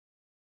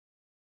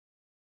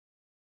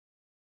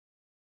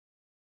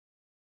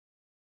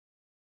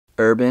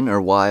Urban or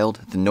wild,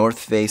 the North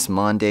Face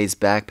Mondaze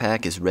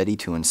Backpack is ready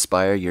to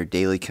inspire your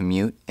daily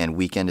commute and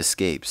weekend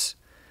escapes.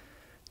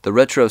 The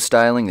retro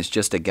styling is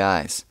just a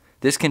guise.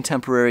 This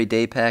contemporary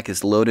day pack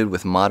is loaded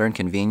with modern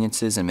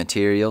conveniences and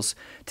materials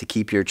to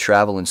keep your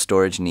travel and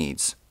storage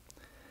needs.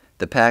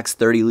 The pack's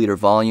 30-liter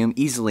volume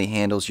easily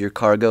handles your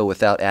cargo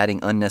without adding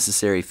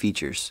unnecessary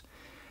features.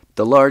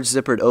 The large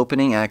zippered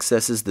opening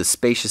accesses the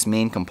spacious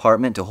main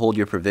compartment to hold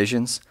your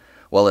provisions,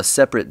 while a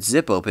separate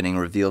zip opening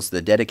reveals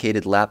the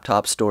dedicated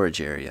laptop storage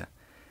area.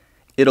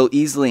 It'll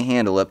easily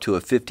handle up to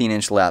a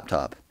 15-inch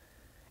laptop.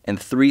 And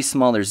 3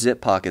 smaller zip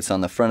pockets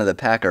on the front of the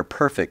pack are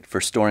perfect for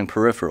storing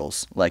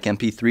peripherals like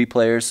MP3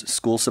 players,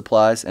 school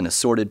supplies, and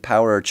assorted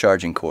power or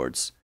charging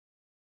cords.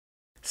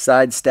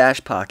 Side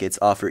stash pockets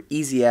offer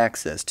easy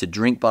access to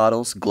drink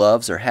bottles,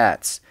 gloves, or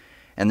hats,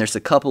 and there's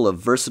a couple of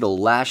versatile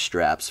lash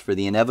straps for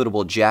the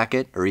inevitable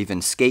jacket or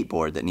even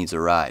skateboard that needs a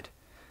ride.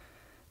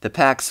 The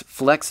pack's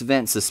flex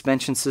vent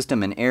suspension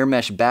system and air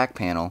mesh back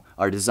panel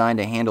are designed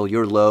to handle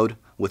your load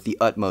with the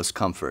utmost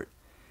comfort.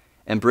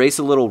 Embrace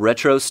a little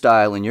retro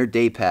style in your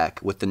day pack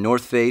with the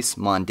North Face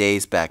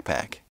Mondaze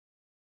Backpack.